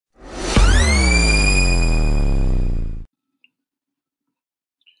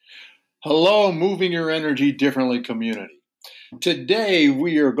Hello, Moving Your Energy Differently community. Today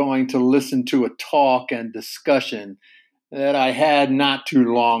we are going to listen to a talk and discussion that I had not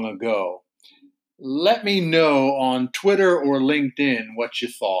too long ago. Let me know on Twitter or LinkedIn what you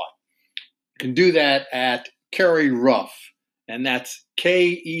thought. You can do that at Kerry Ruff, and that's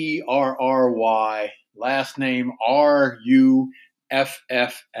Kerry, last name Ruff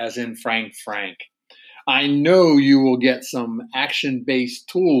as in Frank. I know you will get some action-based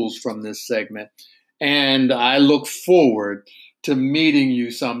tools from this segment, and I look forward to meeting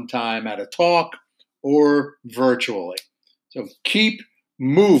you sometime at a talk or virtually. So keep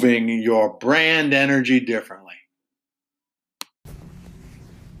moving your brand energy differently.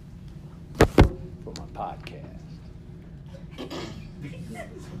 For my podcast.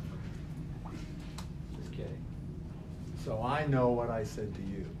 Just kidding. So I know what I said to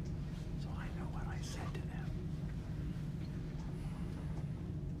you. So I know what I said to them.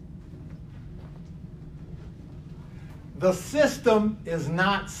 The system is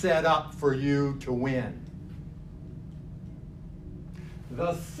not set up for you to win.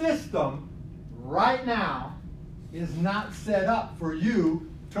 The system right now is not set up for you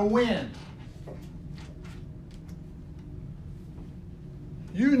to win.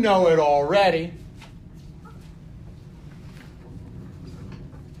 You know it already.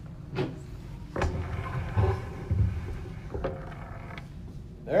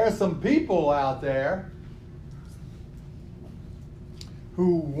 There are some people out there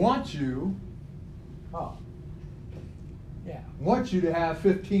who want you to have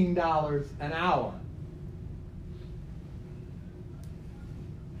 $15 an hour.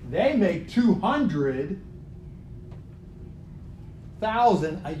 They make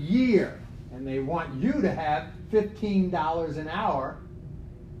 $200,000 a year, and they want you to have $15 an hour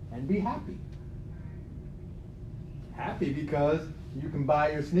and be happy. Happy because you can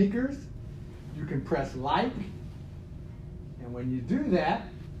buy your sneakers, you can press like, and when you do that,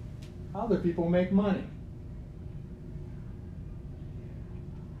 other people make money.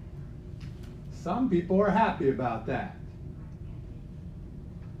 Some people are happy about that.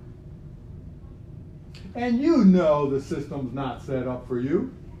 And you know the system's not set up for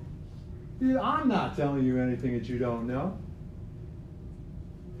you. I'm not telling you anything that you don't know.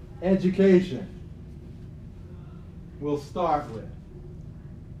 Education. We'll start with.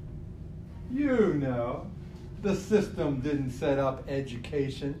 You know the system didn't set up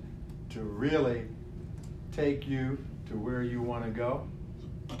education to really take you to where you want to go.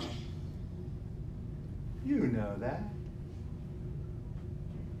 You know that.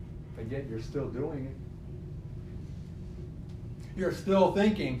 But yet you're still doing it. You're still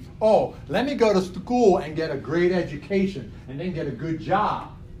thinking, oh, let me go to school and get a great education and then get a good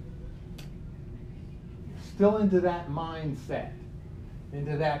job. You're still into that mindset,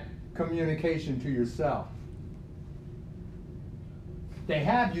 into that communication to yourself. They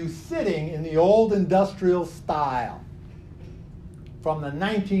have you sitting in the old industrial style from the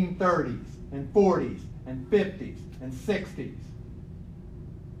 1930s and 40s and 50s and 60s,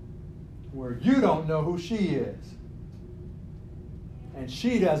 where you don't know who she is, and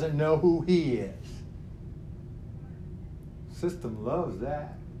she doesn't know who he is. System loves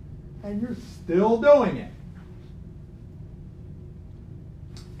that, and you're still doing it.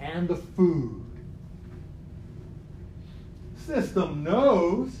 And the food. System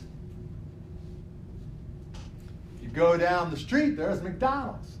knows. You go down the street, there's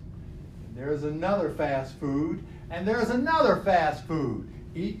McDonald's. And there's another fast food, and there's another fast food.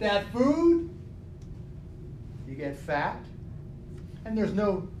 Eat that food, you get fat, and there's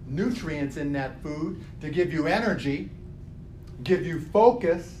no nutrients in that food to give you energy, give you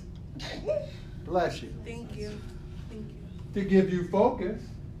focus. Bless you. Thank you. Thank you. To give you focus.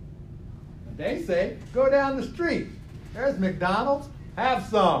 They say, go down the street. There's McDonald's. Have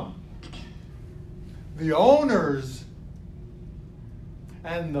some. The owners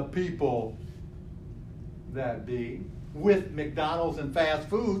and the people that be with McDonald's and fast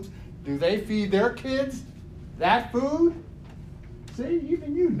foods, do they feed their kids that food? See,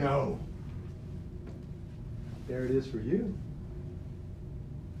 even you know. There it is for you.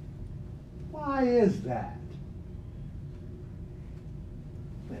 Why is that?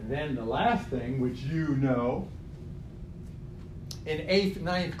 And then the last thing, which you know, in 8th,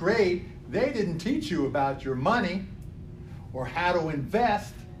 9th grade, they didn't teach you about your money or how to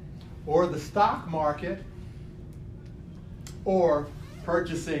invest or the stock market or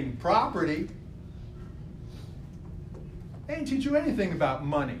purchasing property. They didn't teach you anything about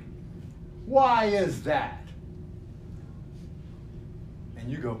money. Why is that?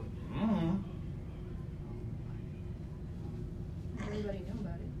 And you go, Everybody know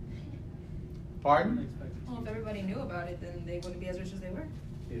about it. Pardon? Well, if everybody knew about it, then they wouldn't be as rich as they were.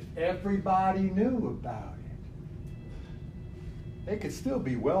 If everybody knew about it, they could still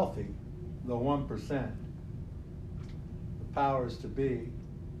be wealthy, the 1%. The powers to be,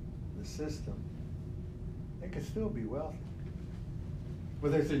 the system, they could still be wealthy.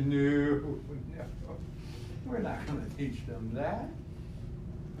 But they said, no, we're not going to teach them that.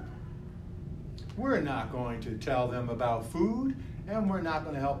 We're not going to tell them about food, and we're not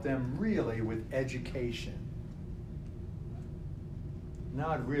going to help them really with education.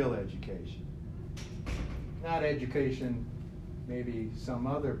 Not real education. Not education maybe some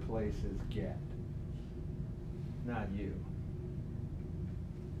other places get. Not you.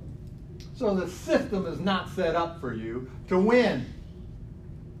 So the system is not set up for you to win.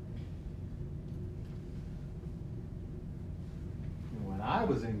 When I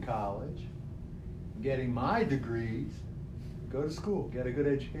was in college, getting my degrees, go to school, get a good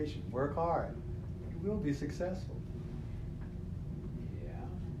education, work hard. You will be successful. Yeah,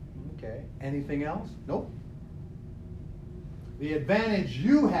 okay. Anything else? Nope. The advantage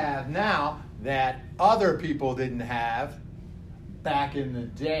you have now that other people didn't have back in the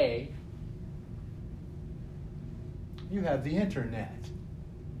day, you have the internet.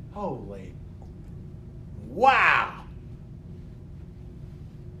 Holy, wow!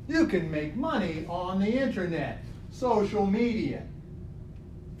 You can make money on the internet, social media.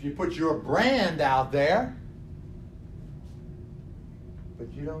 If you put your brand out there,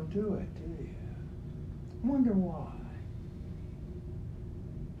 but you don't do it, do you? Wonder why.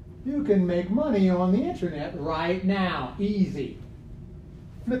 You can make money on the internet right now, easy.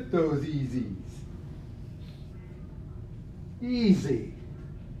 Flip those easies. Easy.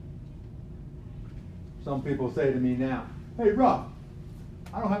 Some people say to me now, hey, Ruff,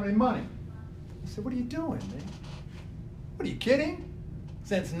 I don't have any money. I said, what are you doing, man? What are you kidding?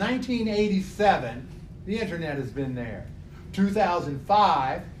 Since 1987, the internet has been there.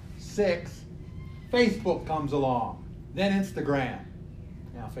 2005, 6, Facebook comes along. Then Instagram.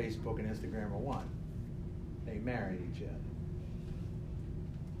 Now Facebook and Instagram are one. They married each other.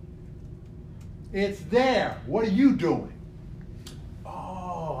 It's there. What are you doing?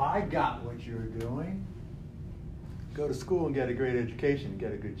 Oh, I got what you're doing. Go to school and get a great education and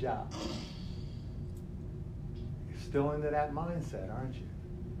get a good job. You're still into that mindset, aren't you?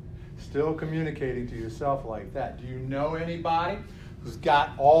 Still communicating to yourself like that. Do you know anybody who's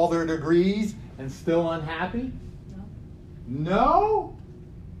got all their degrees and still unhappy? No. No?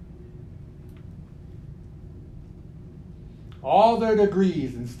 All their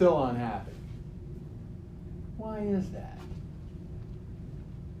degrees and still unhappy. Why is that?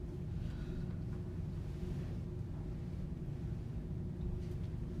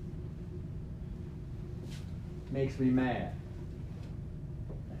 Makes me mad.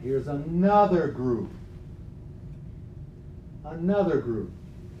 Here's another group. Another group.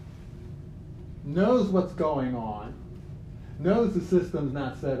 Knows what's going on. Knows the system's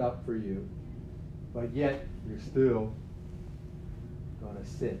not set up for you. But yet, you're still going to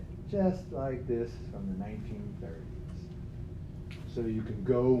sit just like this from the 1930s. So you can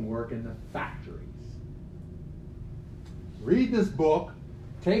go and work in the factories. Read this book.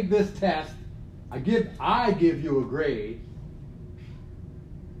 Take this test. I give you a grade.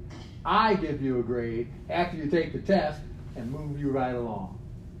 I give you a grade after you take the test and move you right along.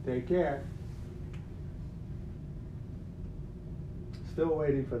 Take care. Still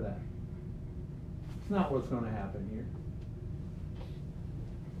waiting for that. It's not what's going to happen here.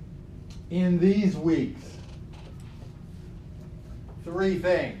 In these weeks, 3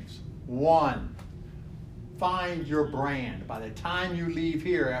 things. 1, find your brand. By the time you leave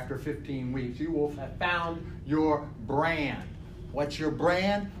here after 15 weeks, you will have found your brand. What's your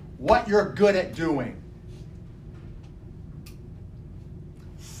brand? What you're good at doing.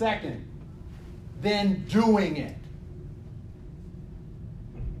 2nd, then doing it.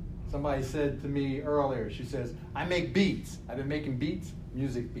 Somebody said to me earlier, she says, I make beats. I've been making beats,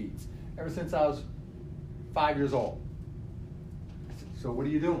 music beats, ever since I was 5 years old. I said, so what are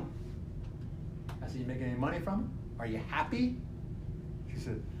you doing? I said, you making any money from it? Are you happy? She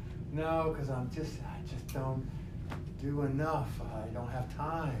said, no, because I just don't do enough. I don't have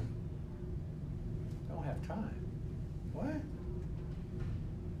time. Don't have time. What?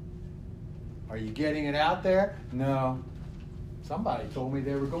 Are you getting it out there? No. Somebody told me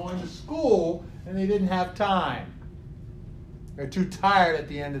they were going to school and they didn't have time. They're too tired at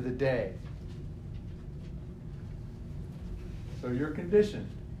the end of the day. So you're conditioned.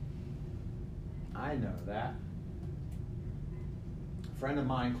 I know that. A friend of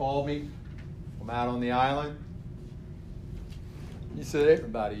mine called me from out on the island. He said,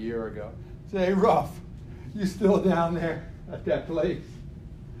 about a year ago, Say, hey, Ruff, you still down there at that place?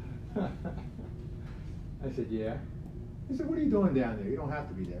 I said, yeah. He said, what are you doing down there? You don't have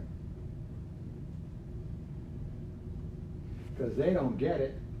to be there. Because they don't get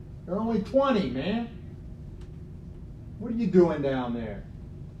it. They're only 20, man. What are you doing down there?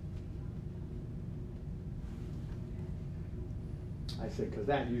 I said, because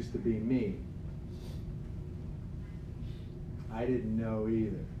that used to be me. I didn't know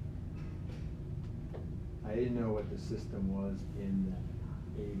either. I didn't know what the system was in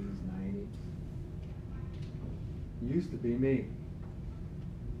the 80s, 90s. It used to be me.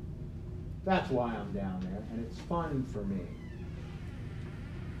 That's why I'm down there, and it's fun for me.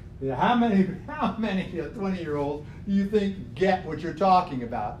 Yeah, how many 20-year-olds do you think get what you're talking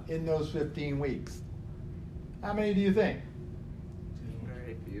about in those 15 weeks? How many do you think?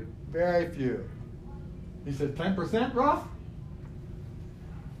 Very few. Very few. He said 10%, Ruff?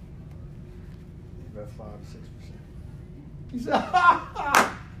 About 5 or 6%. He said, ha,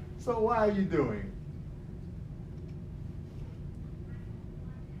 ha. So why are you doing it?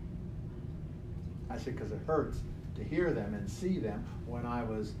 I said, because it hurts to hear them and see them when I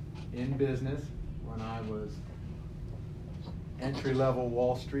was in business, when I was entry-level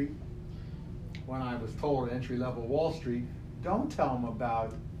Wall Street, when I was told at entry-level Wall Street, don't tell them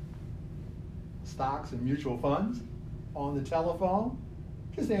about stocks and mutual funds on the telephone.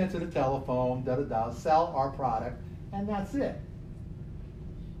 Just answer the telephone, da-da-da, sell our product, and that's it.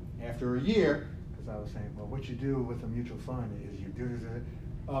 After a year, because I was saying, well, what you do with a mutual fund is you do this,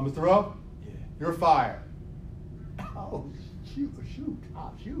 Mr. Ruff, yeah, you're fired. Oh, shoot,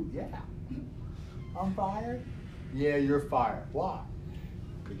 yeah. I'm fired? Yeah, you're fired. Why?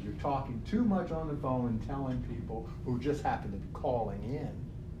 Because you're talking too much on the phone and telling people who just happen to be calling in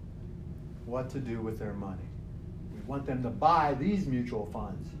what to do with their money. We want them to buy these mutual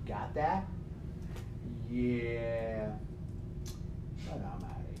funds. Got that? Yeah. But I'm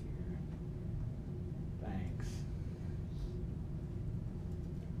out of here. Thanks.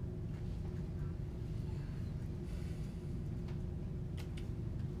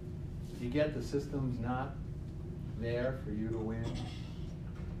 You get the system's not there for you to win,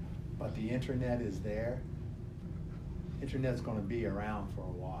 but the internet is there. Internet's going to be around for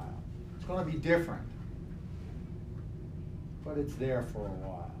a while. It's going to be different, but it's there for a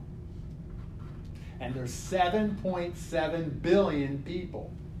while. And there's 7.7 billion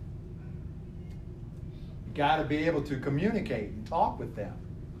people. You got to be able to communicate and talk with them.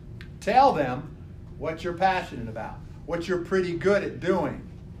 Tell them what you're passionate about, what you're pretty good at doing.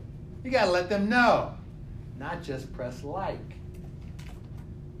 You got to let them know, not just press like.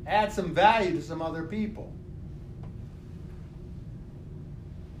 Add some value to some other people.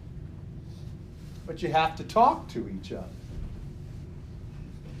 But you have to talk to each other.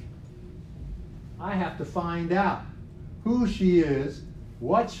 I have to find out who she is,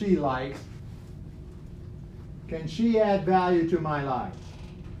 what she likes. Can she add value to my life?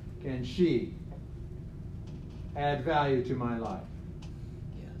 Can she add value to my life?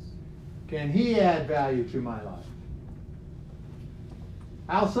 Can he add value to my life?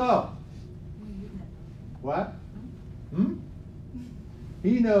 How so? What?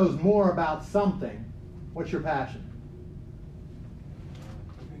 He knows more about something. What's your passion?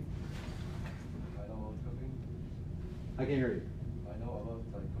 Cooking. I know about cooking. I can't hear you. I know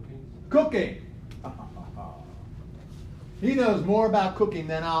about cooking. Cooking! He knows more about cooking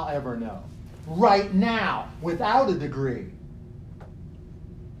than I'll ever know. Right now, without a degree.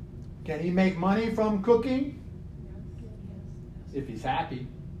 Can he make money from cooking? If he's happy.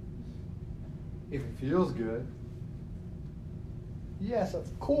 If it feels good. Yes,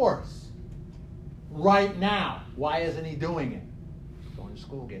 of course. Right now. Why isn't he doing it? Going to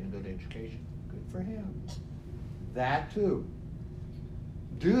school, getting a good education. Good for him. That too.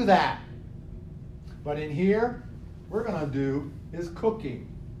 Do that. But in here, we're going to do is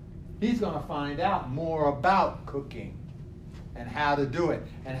cooking. He's going to find out more about cooking and how to do it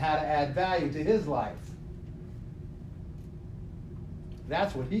and how to add value to his life.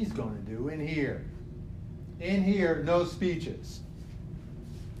 That's what he's going to do in here. In here, no speeches.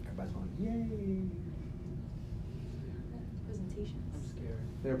 Everybody's going, yay. Presentations. I'm scared.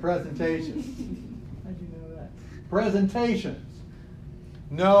 They're presentations. How'd you know that? Presentations.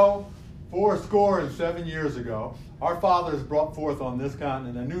 No, 7 years ago, our fathers brought forth on this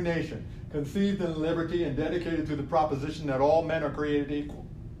continent a new nation, conceived in liberty and dedicated to the proposition that all men are created equal.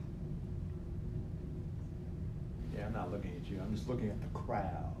 Yeah, I'm not looking at you. I'm just looking at the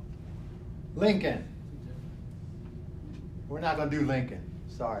crowd. Lincoln. We're not going to do Lincoln.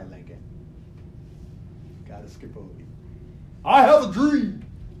 Sorry, Lincoln. Got to skip over you. I have a dream.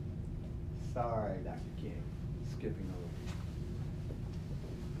 Sorry, Dr. King. Skipping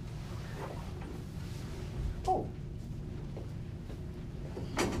over. Oh.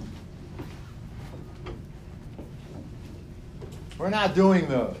 We're not doing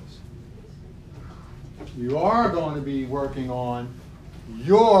those. You are going to be working on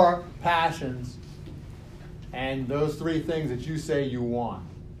your passions and those three things that you say you want.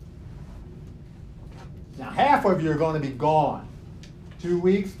 Now, half of you are going to be gone. 2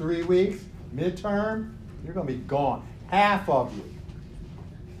 weeks, 3 weeks, midterm, you're going to be gone. Half of you.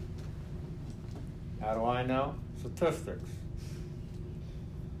 How do I know? Statistics.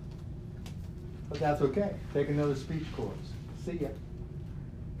 But that's okay. Take another speech course. See ya.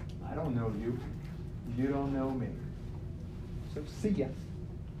 I don't know you. You don't know me. So see ya.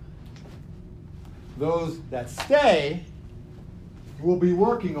 Those that stay will be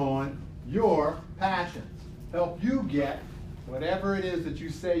working on your passions. Help you get whatever it is that you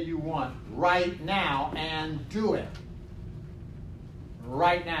say you want right now and do it.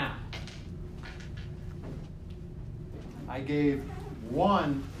 Right now. I gave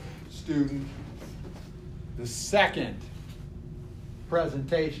one student the second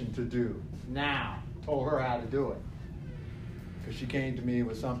presentation to do now. Told her how to do it. Because she came to me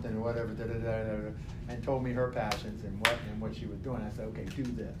with something or whatever, and told me her passions and what she was doing. I said, okay, do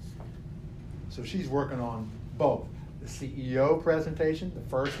this. So she's working on both. The CEO presentation, the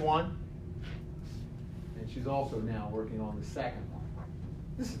first one, and she's also now working on the second one.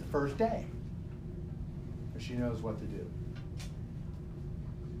 This is the first day. But she knows what to do.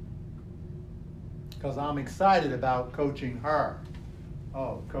 Because I'm excited about coaching her.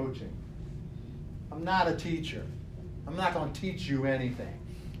 Oh, coaching. I'm not a teacher. I'm not going to teach you anything.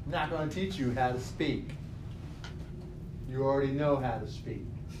 I'm not going to teach you how to speak. You already know how to speak.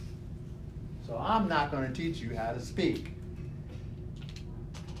 So I'm not going to teach you how to speak.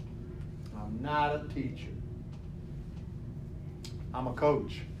 I'm not a teacher. I'm a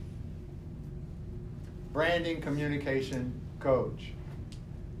coach. Branding communication coach.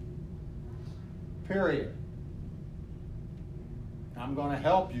 Period. I'm going to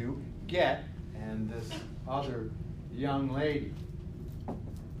help you get, and this other young lady,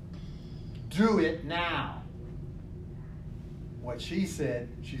 do it now. What she said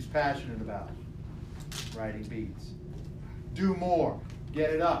she's passionate about, writing beats. Do more.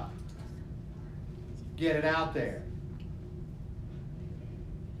 Get it up. Get it out there.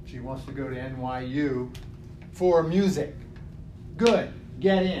 She wants to go to NYU for music. Good.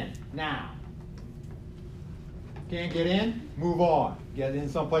 Get in now. Can't get in? Move on. Get in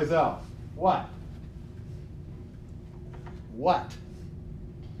someplace else. What? What?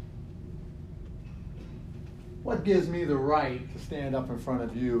 What gives me the right to stand up in front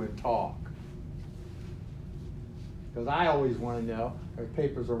of you and talk? Because I always want to know, there's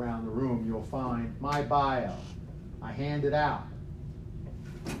papers around the room, you'll find my bio. I hand it out.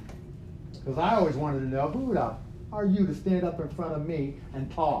 Because I always wanted to know, who the are you to stand up in front of me and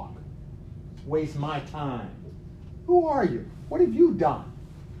talk? Waste my time. Who are you? What have you done?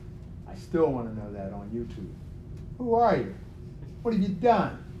 I still want to know that on YouTube. Who are you? What have you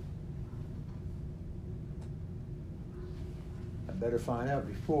done? I better find out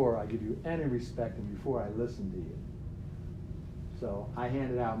before I give you any respect and before I listen to you. So I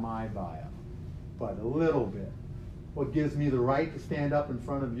handed out my bio, but a little bit. What gives me the right to stand up in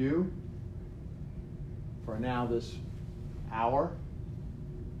front of you for now this hour?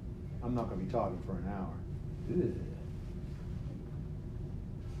 I'm not going to be talking for an hour. Ugh.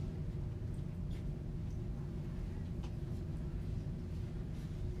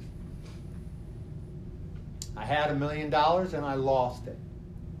 I had $1 million and I lost it.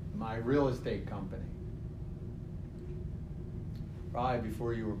 My real estate company. Probably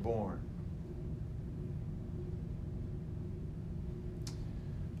before you were born.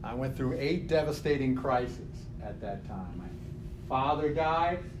 I went through 8 devastating crises at that time. My father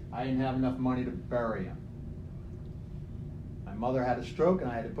died. I didn't have enough money to bury him. My mother had a stroke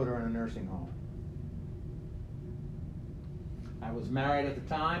and I had to put her in a nursing home. I was married at the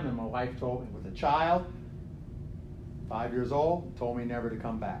time and my wife told me with a child, 5 years old, told me never to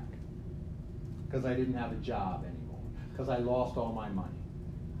come back because I didn't have a job anymore, because I lost all my money.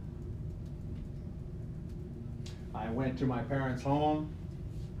 I went to my parents' home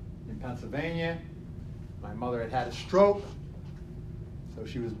in Pennsylvania. My mother had had a stroke, so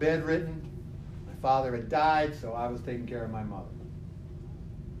she was bedridden. My father had died, so I was taking care of my mother.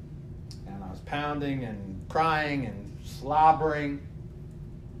 And I was pounding and crying and slobbering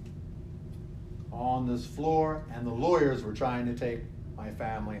on this floor, and the lawyers were trying to take my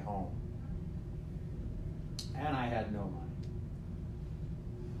family home. And I had no money.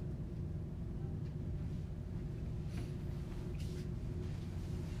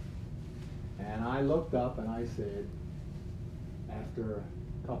 And I looked up and I said, after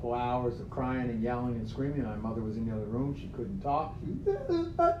a couple hours of crying and yelling and screaming, my mother was in the other room, she couldn't talk.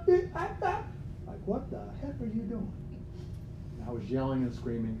 Like, what the heck are you doing? And I was yelling and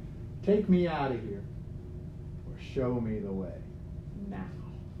screaming, take me out of here or show me the way now.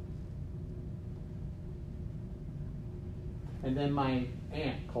 And then my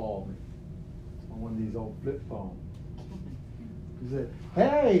aunt called me on one of these old flip phones. She said,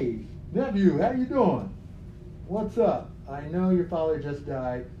 hey, nephew, how you doing? What's up? I know your father just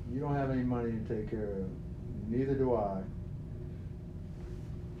died. You don't have any money to take care of. Neither do I.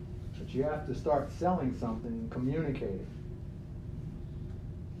 But you have to start selling something and communicating.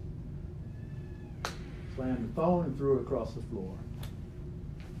 Slammed the phone and threw it across the floor.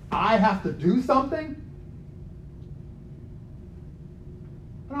 I have to do something?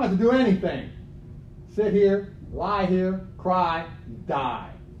 I don't have to do anything. Sit here, lie here, cry, die.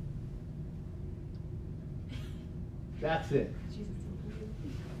 That's it.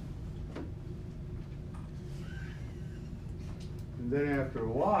 And then after a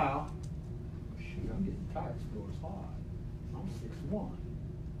while, shoot, I'm getting tired. This floor is hard. I'm 6'1".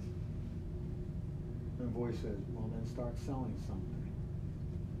 And the voice says, well, then start selling something.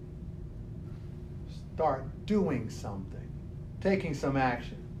 Start doing something. Taking some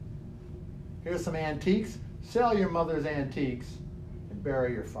action. Here's some antiques. Sell your mother's antiques and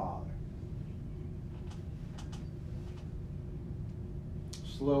bury your father.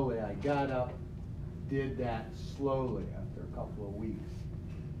 Slowly, I got up, did that slowly after a couple of weeks.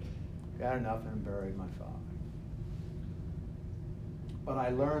 Got enough and buried my father. But I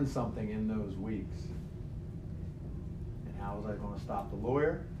learned something in those weeks. And how was I going to stop the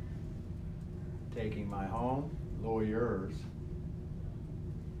lawyer? Taking my home, lawyers.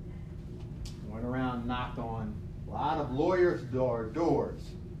 Went around, knocked on a lot of lawyers' doors.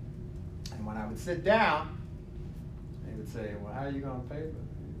 And when I would sit down, they would say, well, how are you going to pay me?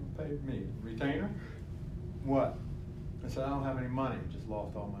 Pay me? Retainer? What? I said, I don't have any money. I just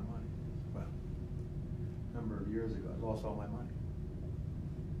lost all my money. Well, a number of years ago, I lost all my money.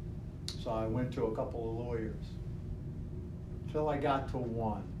 So I went to a couple of lawyers till I got to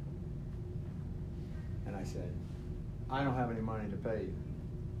one. And I said, I don't have any money to pay you,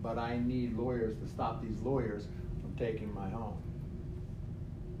 but I need lawyers to stop these lawyers from taking my home.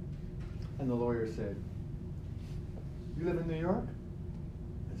 And the lawyer said, you live in New York?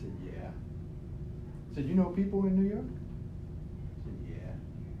 I said, yeah. He said, you know people in New York? I said, yeah.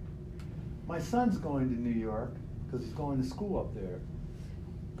 My son's going to New York because he's going to school up there.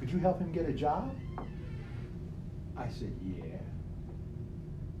 Could you help him get a job? I said, yeah.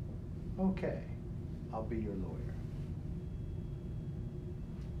 Okay, I'll be your lawyer.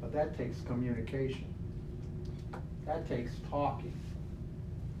 But that takes communication. That takes talking.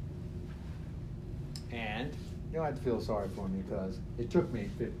 And you don't have to feel sorry for me because it took me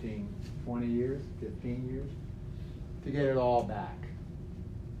 15 years to get it all back.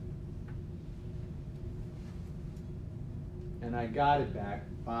 And I got it back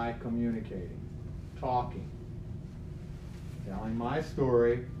by communicating, talking, telling my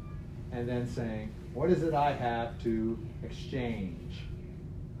story, and then saying, what is it I have to exchange?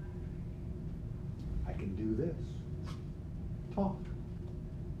 I can do this. Talk.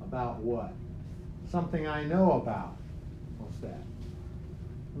 About what? Something I know about. What's that?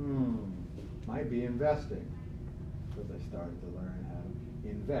 Might be investing. Because I started to learn how to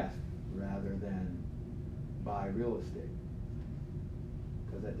invest rather than buy real estate.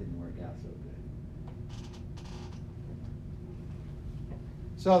 Because that didn't work out so good.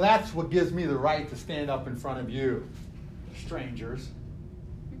 So that's what gives me the right to stand up in front of you, strangers.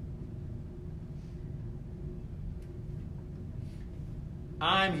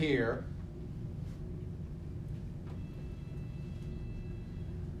 I'm here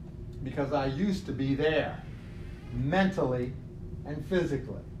because I used to be there, mentally and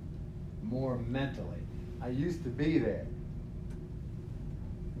physically. More mentally. I used to be there.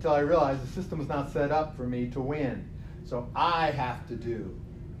 Until I realized the system was not set up for me to win. So I have to do.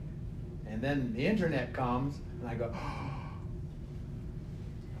 And then the internet comes, and I go, oh,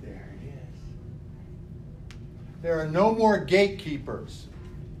 there it is. There are no more gatekeepers.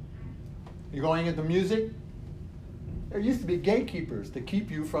 You're going into music? There used to be gatekeepers to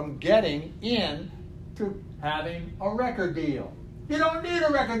keep you from getting in to having a record deal. You don't need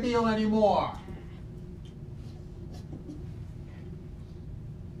a record deal anymore.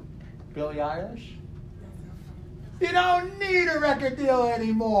 Billie Eilish? You don't need a record deal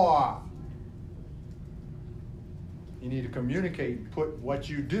anymore. You need to communicate and put what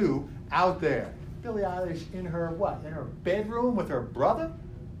you do out there. Billie Eilish in her what? In her bedroom with her brother?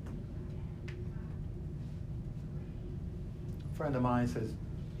 friend of mine says,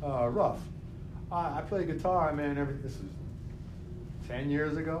 Ruff, I play guitar, man. This is 10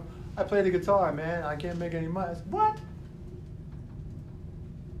 years ago. I play the guitar, man. I can't make any money. I said, what?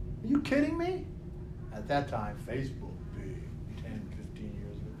 Are you kidding me? At that time, Facebook, big, 10, 15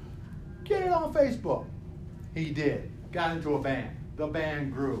 years ago. Get it on Facebook. He did. Got into a band. The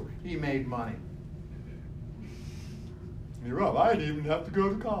band grew. He made money. Hey, Rob, I didn't even have to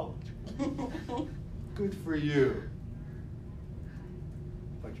go to college. Good for you.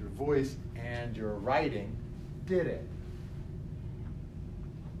 But your voice and your writing did it.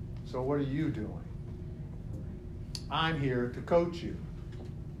 So what are you doing? I'm here to coach you.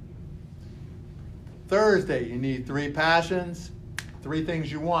 Thursday, you need 3 passions, 3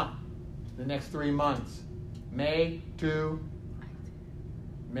 things you want the next 3 months. May to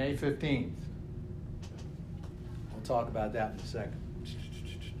May 15th. We'll talk about that in a second.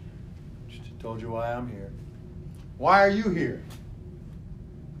 Told you why I'm here. Why are you here?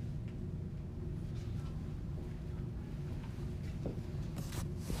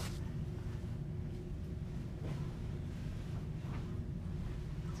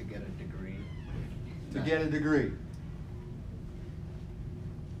 To get a degree. To get a degree.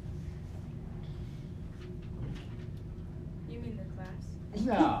 You mean the class?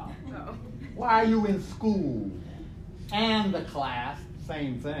 No. Oh. Why are you in school? And the class,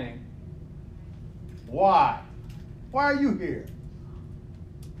 same thing. Why? Why are you here?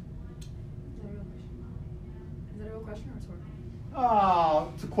 Is that a real question or a rhetorical?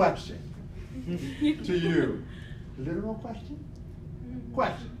 Oh, it's a question to you. Literal question?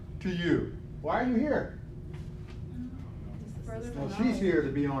 Question to you. Why are you here? Further Well, my she's knowledge. here to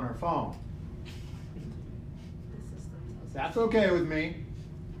be on her phone. The system tells us. That's okay with me.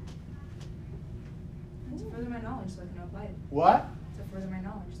 To further my knowledge so I can apply it. What? To further my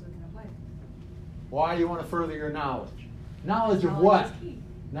knowledge so I can apply it. Why do you want to further your knowledge? Knowledge of Knowledge what? is key.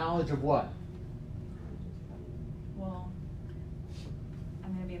 Knowledge of what? Well,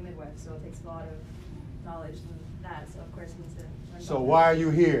 I'm going to be a midwife, so it takes a lot of knowledge than that. So, of course, I need to learn. So about why that. are you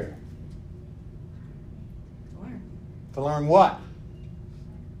here? To learn. To learn what?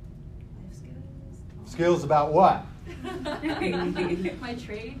 Life skills. Skills about what? My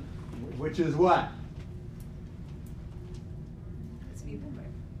trade. Which is what? To be a midwife.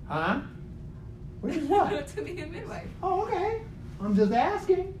 Huh? Which is what? To be a midwife. Oh, okay. I'm just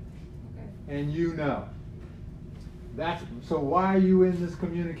asking. Okay. And you know. That's so why are you in this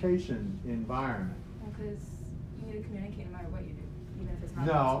communication environment? Well, because you need to communicate no matter what you do, even if it's not.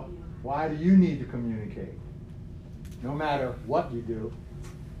 No. to you. Why do you need to communicate? No matter what you do.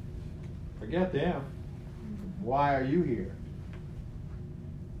 Forget them. Why are you here?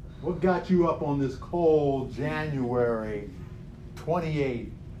 What got you up on this cold January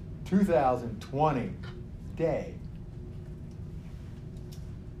 28, 2020 day?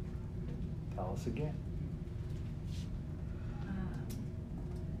 Tell us again.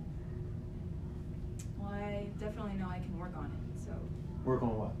 Well, I definitely know I can work on it. So Work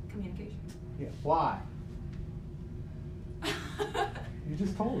on what? communication. Yeah. Why? You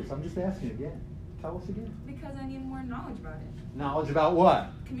just told us. I'm just asking again. Tell us again. Because I need more knowledge about it. Knowledge about what?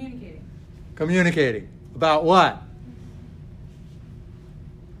 Communicating. Communicating. About what?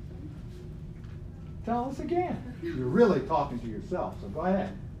 Tell us again. You're really talking to yourself, so go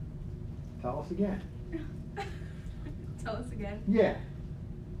ahead. Tell us again. Tell us again Yeah.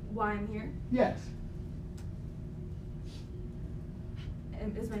 why I'm here. Yes.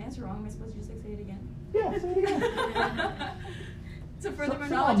 And is my answer wrong? Am I supposed to just say it again? Yeah, say it again. To further my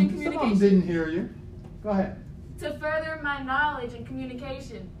Some knowledge of and them communication. didn't hear you. Go ahead. To further my knowledge and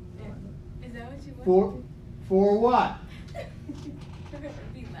communication. Yeah. Is that what you want? For what?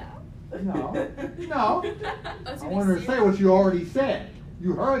 Be loud? No. No. Oh, I to want be her to say serious? what you already said.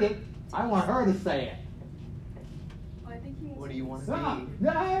 You heard it. I want her to say it. Oh, I think he What do you want to No, be?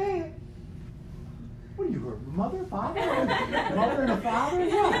 no, what are you, her mother, father? Mother and a father?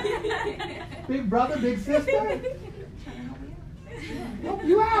 What? Big brother, big sister? Help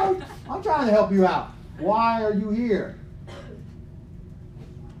you out. I'm trying to help you out. Why are you here?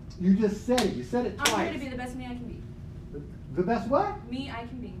 You just said it. You said it twice. I'm here to be the best me I can be. The best what? Me I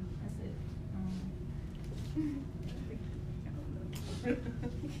can be. That's it.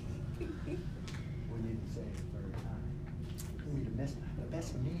 We need to say it very time. I'm gonna be the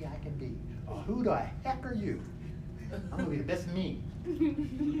best me I can be. Oh, who the heck are you? I'm gonna be the best me. Do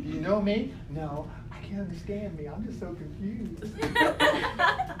you know me? No, I can't understand me. I'm just so confused.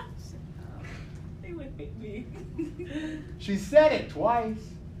 They would hate me. She said it twice.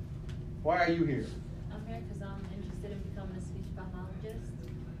 Why are you here? I'm here because I'm interested in becoming a speech pathologist.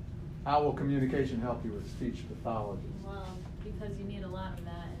 How will communication help you with speech pathology? Well, because you need a lot of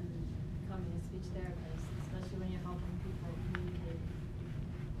that in becoming a speech therapist, especially when you're helping people communicate.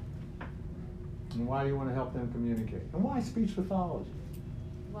 And why do you want to help them communicate? And why speech pathology?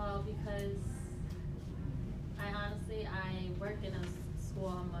 Well, because I work in a school,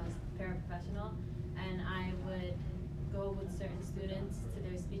 I'm a paraprofessional, and I would go with certain students to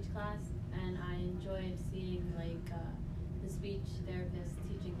their speech class, and I enjoyed seeing the speech therapist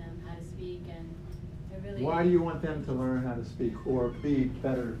teaching them how to speak, and it really. Why do you want them to learn how to speak or be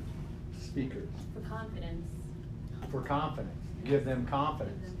better speakers? For confidence. For confidence. Give them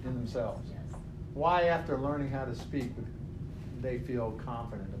confidence in themselves. Yes. Why, after learning how to speak, would they feel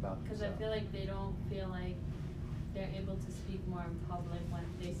confident about Because themselves? I feel like they don't feel like they're able to speak more in public when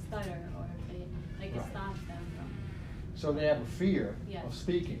they stutter, or if they it Right. stops them from So they have a fear Yes. of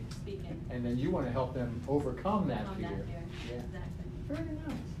speaking, speaking. and then you want to help them overcome that Overcome fear. that fear. Yeah. Exactly. Very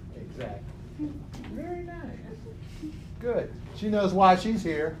nice. Exactly. Very nice. Good. She knows why she's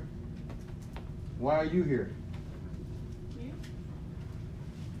here. Why are you here? Me?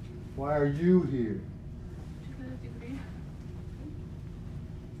 Why are you here? To get a degree.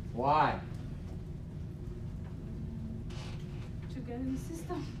 Why? To get in the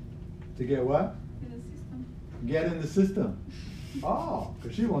system. To get what? In the system. Get in the system. Oh,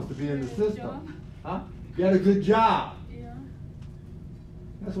 because she wants to be in the Get a system. job. Huh? Get a good job. Yeah.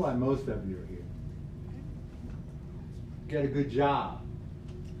 That's why most of you are here. Get a good job.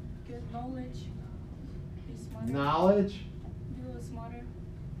 Get knowledge. Be smarter. Knowledge. Be a little smarter.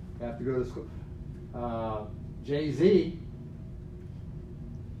 Have to go to school. Jay-Z.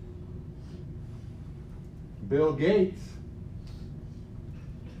 Bill Gates.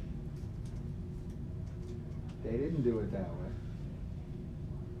 They didn't do it that way.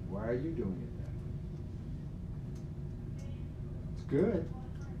 Why are you doing it that way? It's good.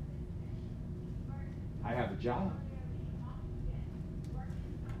 I have a job.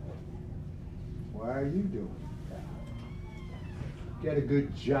 Why are you doing that? Get a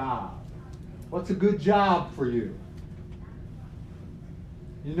good job. What's a good job for you?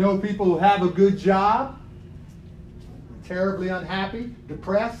 You know people who have a good job, terribly unhappy,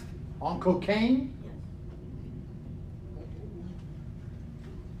 depressed, on cocaine?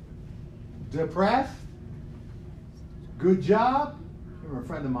 Depressed? Good job? I remember a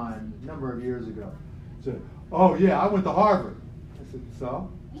friend of mine a number of years ago said, "Oh yeah, I went to Harvard." I said, "So?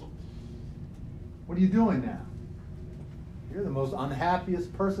 What are you doing now?" "You're the most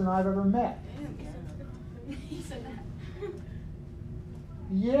unhappiest person I've ever met." He said that.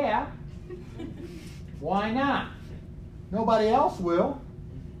 "Yeah. Why not? Nobody else will."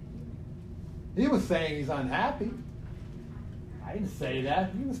 He was saying he's unhappy. I didn't say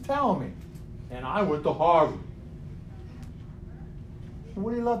that. He was telling me. And I went to Harvard. So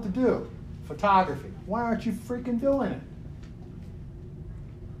what do you love to do? Photography. Why aren't you freaking doing it?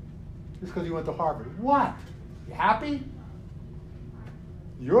 Just because you went to Harvard. What? You happy?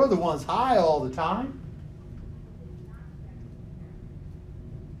 You're the ones high all the time.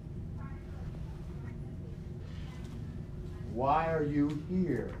 Why are you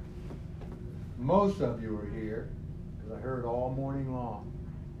here? Most of you are here because I heard all morning long.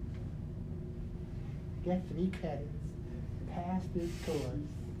 Get 3 credits, pass this course, and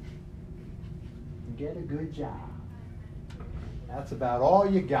get a good job. That's about all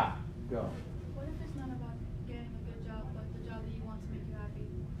you got. Go. What if it's not about getting a good job, but the job that you want to make you happy?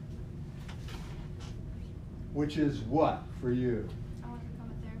 Which is what for you? I want to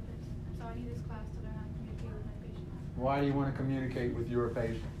become a therapist, and so I need this class to learn how to communicate with my patients. Why do you want to communicate with your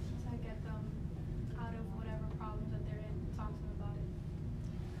patients? So I get them out of whatever problems that they're in, talk to them about it.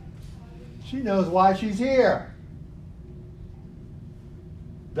 She knows why she's here.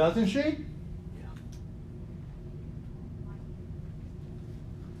 Doesn't she?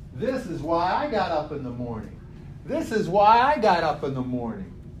 This is why I got up in the morning. This is why I got up in the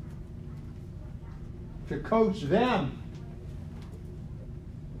morning. To coach them.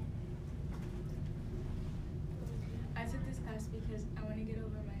 I took this class because I want to get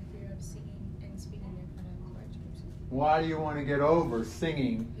over my fear of singing and speaking in front of large groups. Why do you want to get over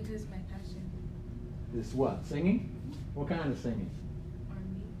singing? Because my passion. Is what? Singing? What kind of singing?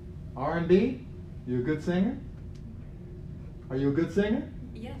 R&B. R&B? You a good singer? Are you a good singer?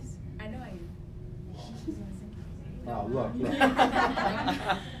 Yes, I know I am. Oh, look.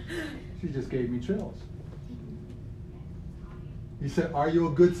 She just gave me chills. You said, "Are you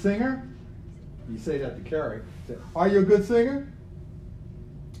a good singer?" You say that to Carrie. You say, "Are you a good singer?"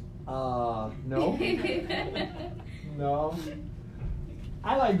 No. No.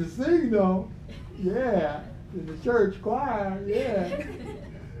 I like to sing though. Yeah. In the church choir, yeah.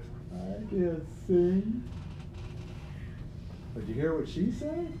 I can sing. Did you hear what she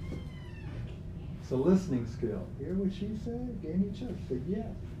said? It's a listening skill. Hear what she said? Gave me a chance. She said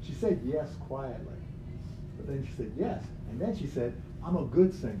yes. She said yes quietly. But then she said yes. And then she said, I'm a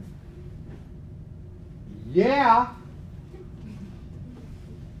good singer. Yeah.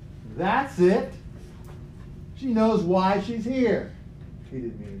 That's it. She knows why she's here. He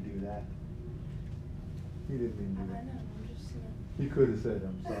didn't mean to do that. He didn't mean to do that. He could have said,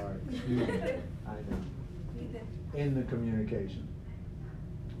 I'm sorry. Excuse me. I know. In the communication.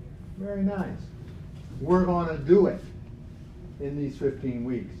 Very nice. We're going to do it in these 15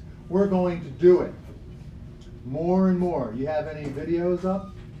 weeks. We're going to do it more and more. You have any videos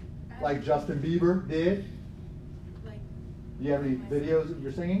up like Justin Bieber did? Like, Do you have any videos of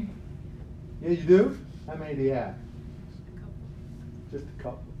your singing? Yeah, you do? How many do you have? a couple. Just a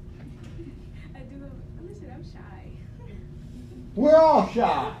couple. I do have, listen, I'm shy. We're all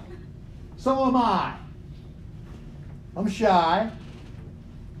shy. So am I. I'm shy.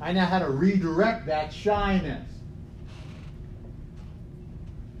 I know how to redirect that shyness.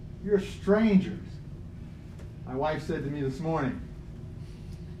 You're strangers. My wife said to me this morning,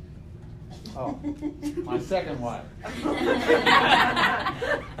 oh, my second wife.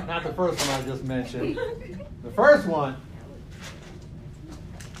 Not the first one I just mentioned. The first one,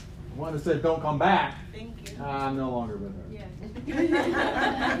 the one that said, don't come back. Thank you. I'm no longer with her. Yeah.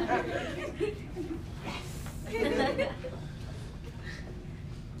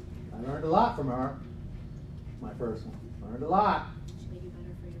 I learned a lot from her. My first one. Learned a lot. Should make you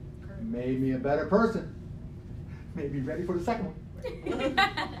better for your current. Made me a better person. Made me ready for the second one.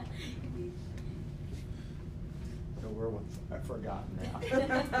 So where was I've forgotten now.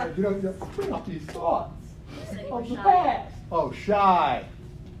 You know, bring up these thoughts Say of the shy. past. Oh, shy.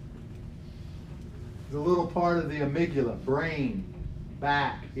 The little part of the amygdala, brain,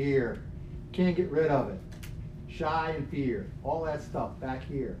 back here. Can't get rid of it. Shy and fear. All that stuff back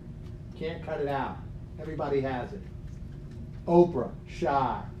here. Can't cut it out. Everybody has it. Oprah,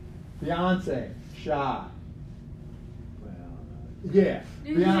 shy. Beyonce, shy. Well, yeah,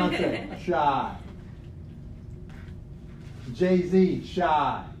 Beyonce, shy. Jay-Z,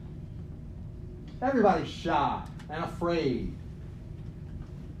 shy. Everybody's shy and afraid.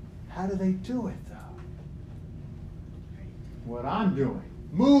 How do they do it, though? What I'm doing.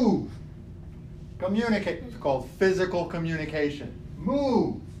 Move. Communicate. It's called physical communication.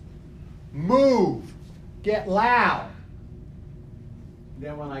 Move. Move. Get loud.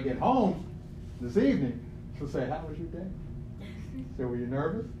 Then when I get home this evening, she'll say, how was your day? So were you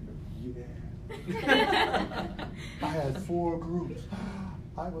nervous? Yeah. I had 4 groups.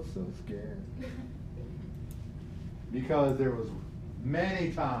 I was so scared. Because there was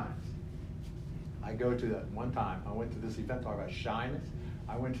many times I go to that. One time I went to this event talking about shyness.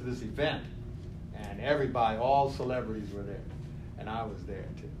 I went to this event and everybody, all celebrities were there. And I was there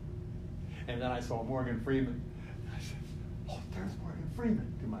too. And then I saw Morgan Freeman. And I said, oh, there's Morgan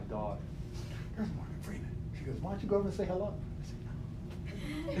Freeman, to my daughter. There's Morgan Freeman. She goes, why don't you go over and say hello? I said,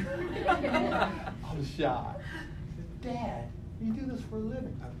 no. I was shy. I said, Dad, you do this for a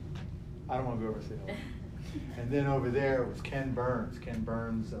living. I don't want to go over and say hello. And then over there was Ken Burns. Ken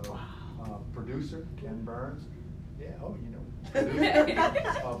Burns, producer, Ken Burns. Yeah, oh, you know,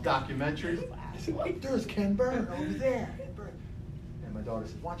 producer of documentaries. I said, well, there's Ken Burns over there. Ken Burns. And my daughter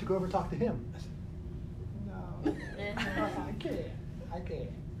said, why don't you go over and talk to him? I said, no, I can't. I can't.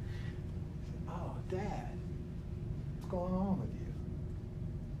 I said, oh, Dad, what's going on with you?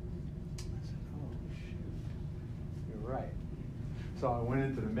 I said, oh, shoot, you're right. So I went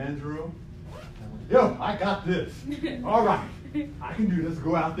into the men's room. I went, yo, I got this. All right, I can do this.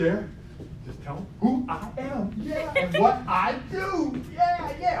 Go out there. Just tell them who I am. Yeah, and what I do.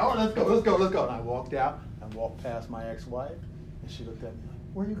 Yeah, yeah. Oh, let's go, let's go, let's go. And I walked out and walked past my ex-wife. And she looked at me like,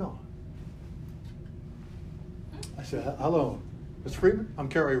 where are you going? I said, hello, Mr. Friedman. I'm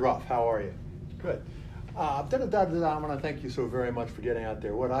Kerry Ruff. How are you? Good. I want to thank you so very much for getting out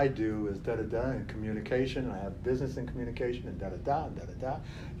there. What I do is in communication. I have business in communication and da-da-da.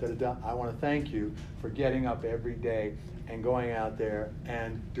 I want to thank you for getting up every day and going out there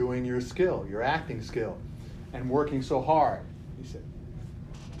and doing your skill, your acting skill, and working so hard. He said,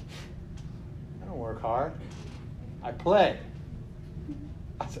 I don't work hard. I play.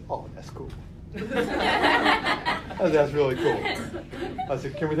 I said, oh, that's cool. That's really cool. I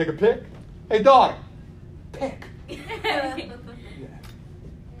said, can we take a pic? Hey, daughter. Pick. Yeah.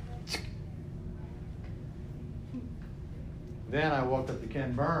 Then I walked up to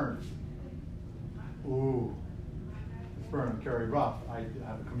Ken Burns. Ooh, Burns, Kerry Ruff. I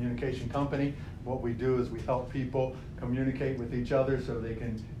have a communication company. What we do is we help people communicate with each other so they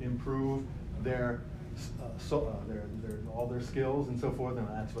can improve their all their skills and so forth, and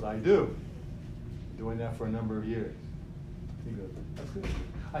that's what I do. Doing that for a number of years. He goes, that's good.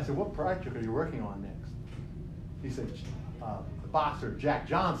 I said, what project are you working on next? He said, the boxer Jack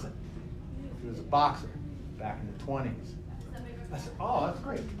Johnson. He was a boxer back in the 20s. I said, oh, that's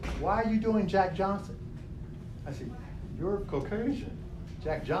great. Why are you doing Jack Johnson? I said, you're Caucasian.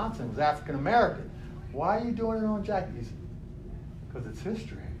 Jack Johnson was African American. Why are you doing it on Jack? He said, because it's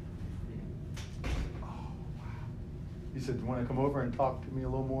history. Oh, wow. He said, do you want to come over and talk to me a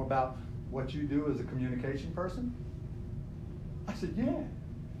little more about what you do as a communication person? I said, yeah.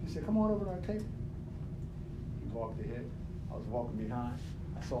 He said, come on over to our table. He walked ahead. I was walking behind.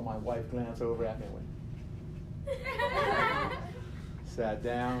 I saw my wife glance over at me and went. Sat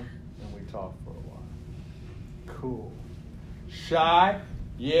down, and we talked for a while. Cool. Shy?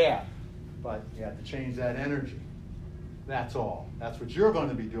 Yeah. But you have to change that energy. That's all. That's what you're going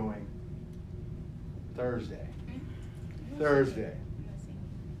to be doing Thursday. Thursday.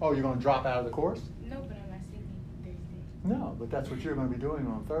 Oh, you're going to drop out of the course? No, but I'm not speaking Thursday. No, but that's what you're going to be doing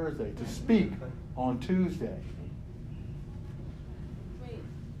on Thursday, to speak on Tuesday. Wait.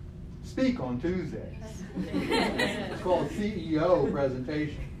 Speak on Tuesday. It's called CEO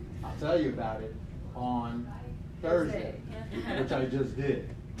presentation. I'll tell you about it on Thursday, which I just did.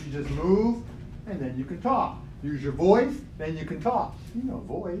 You just move, and then you can talk. Use your voice, then you can talk. You know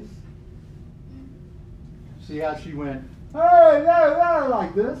voice. See how she went, hey,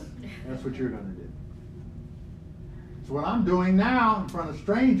 like this? That's what you're going to do. It's what I'm doing now in front of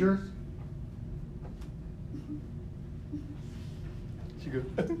strangers. She goes,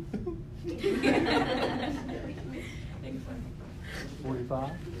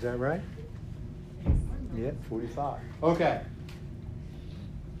 45? Is that right? Yeah, 45. Okay.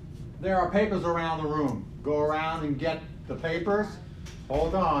 There are papers around the room. Go around and get the papers.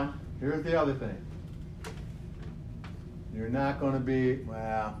 Hold on. Here's the other thing. You're not going to be,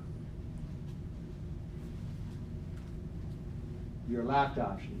 well, your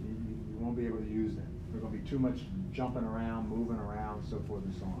laptops, you won't be able to use them. There's going to be too much jumping around, moving around, so forth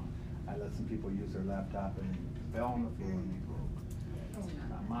and so on. I let some people use their laptop and it fell on the floor and they broke. It's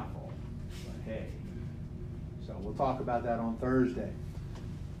not my fault, but hey. So we'll talk about that on Thursday.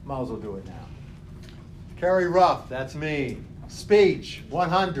 Might as well do it now. Carrie Ruff, that's me. Speech,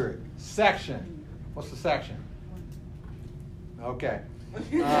 100. Section. What's the section? Okay.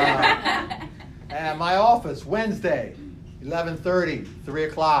 And my office, Wednesday, 11:30, 3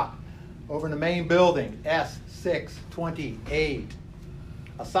 o'clock, over in the main building, S628.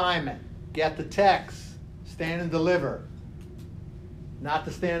 Assignment, get the text, stand and deliver. Not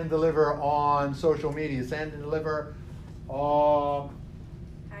to stand and deliver on social media, stand and deliver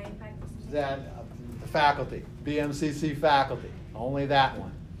the faculty, BMCC faculty, only that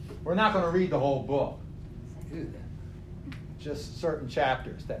one. We're not going to read the whole book. Just certain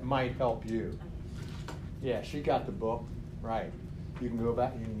chapters that might help you. Yeah, she got the book, right. You can go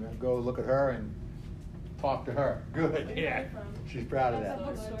back, you can go look at her and talk to her. Good, yeah. She's proud of that.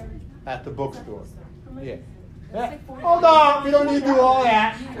 At the bookstore. Yeah. Hold on, we don't need to do all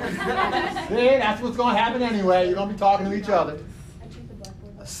that. See, that's what's going to happen anyway. You're going to be talking to each other.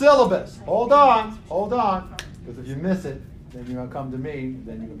 A syllabus. Hold on. Because if you miss it, then you're going to come to me.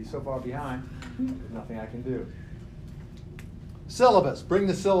 Then you're going to be so far behind, there's nothing I can do. Syllabus. Bring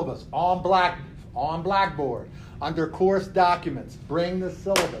the syllabus on Blackboard. Under course documents, bring the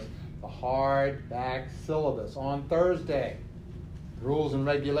syllabus. The hardback syllabus on Thursday. Rules and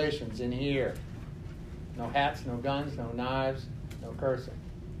regulations in here. No hats, no guns, no knives, no cursing.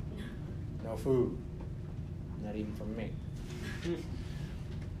 No food. Not even from me.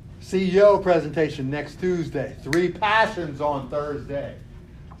 CEO presentation next Tuesday. 3 passions on Thursday.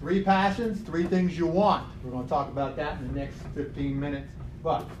 3 passions, 3 things you want. We're going to talk about that in the next 15 minutes.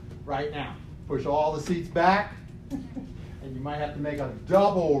 But right now, push all the seats back. And you might have to make a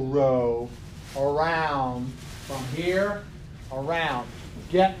double row around from here around.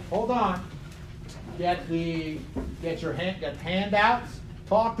 Hold on. Get handouts.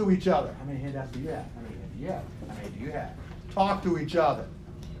 Talk to each other. How many handouts do you have? How many do you have? Talk to each other.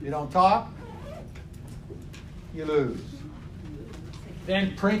 You don't talk, you lose.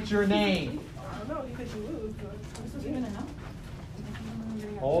 Then print your name. I don't know because you lose. I'm supposed to know.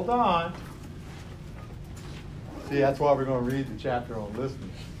 Hold on. See, that's why we're going to read the chapter on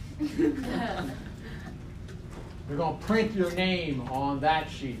listening. We're going to print your name on that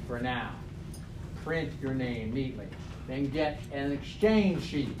sheet for now. Print your name neatly. Then get an exchange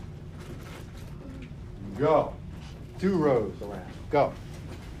sheet. Go. 2 rows around. Go.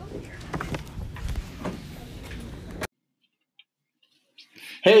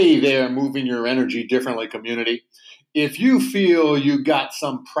 Hey there, Moving Your Energy Differently community. If you feel you got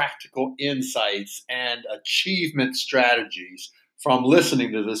some practical insights and achievement strategies from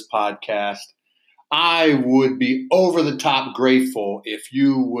listening to this podcast, I would be over the top grateful if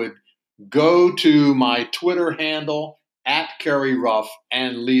you would go to my Twitter handle at Kerry Ruff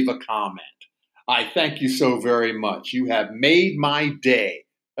and leave a comment. I thank you so very much. You have made my day,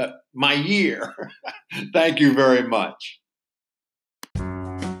 my year. Thank you very much.